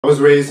I was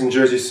raised in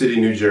Jersey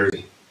City, New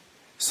Jersey,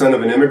 son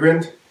of an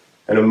immigrant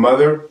and a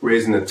mother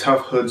raised in the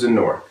tough hoods of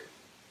Newark.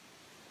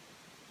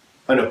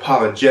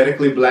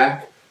 Unapologetically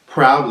black,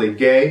 proudly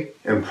gay,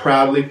 and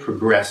proudly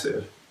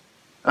progressive.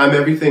 I'm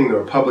everything the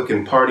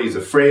Republican Party is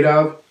afraid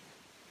of,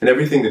 and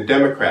everything the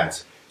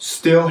Democrats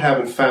still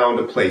haven't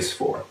found a place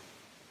for.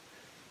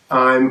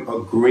 I'm a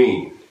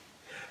green,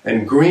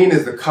 and green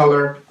is the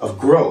color of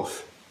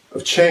growth,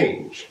 of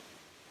change.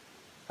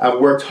 I've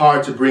worked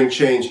hard to bring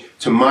change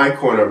to my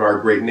corner of our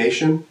great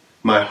nation,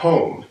 my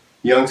home,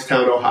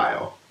 Youngstown,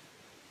 Ohio.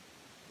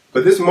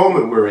 But this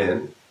moment we're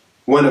in,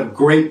 one of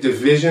great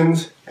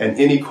divisions and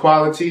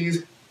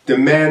inequalities,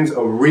 demands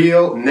a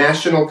real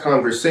national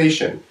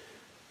conversation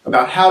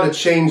about how to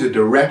change the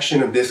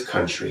direction of this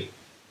country.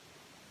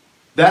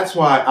 That's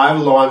why I've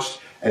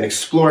launched an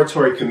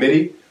exploratory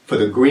committee for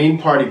the Green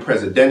Party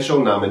presidential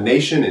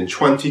nomination in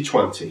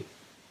 2020.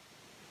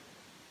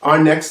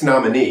 Our next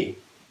nominee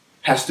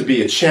has to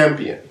be a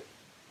champion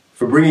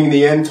for bringing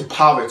the end to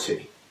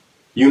poverty,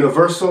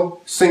 universal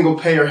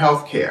single-payer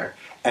health care,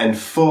 and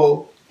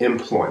full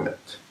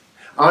employment.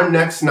 Our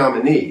next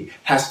nominee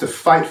has to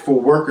fight for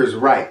workers'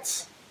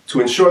 rights, to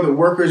ensure that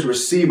workers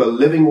receive a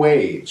living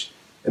wage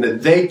and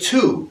that they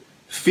too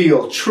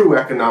feel true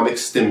economic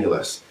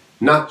stimulus,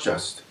 not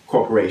just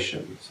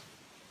corporations.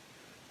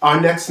 Our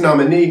next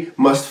nominee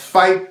must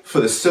fight for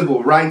the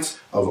civil rights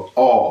of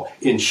all,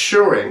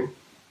 ensuring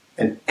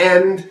an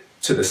end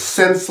to the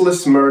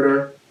senseless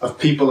murder of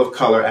people of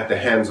color at the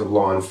hands of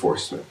law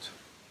enforcement.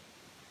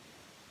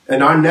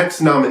 And our next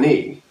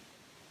nominee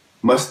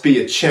must be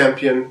a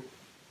champion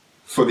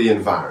for the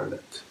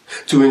environment,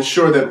 to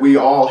ensure that we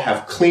all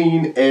have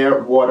clean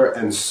air, water,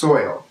 and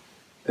soil,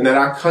 and that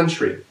our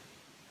country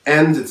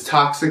ends its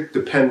toxic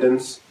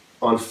dependence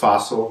on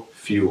fossil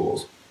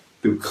fuels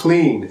through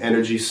clean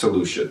energy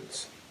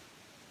solutions.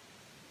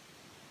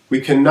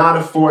 We cannot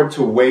afford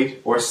to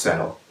wait or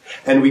settle,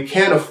 and we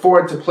can't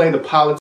afford to play the politics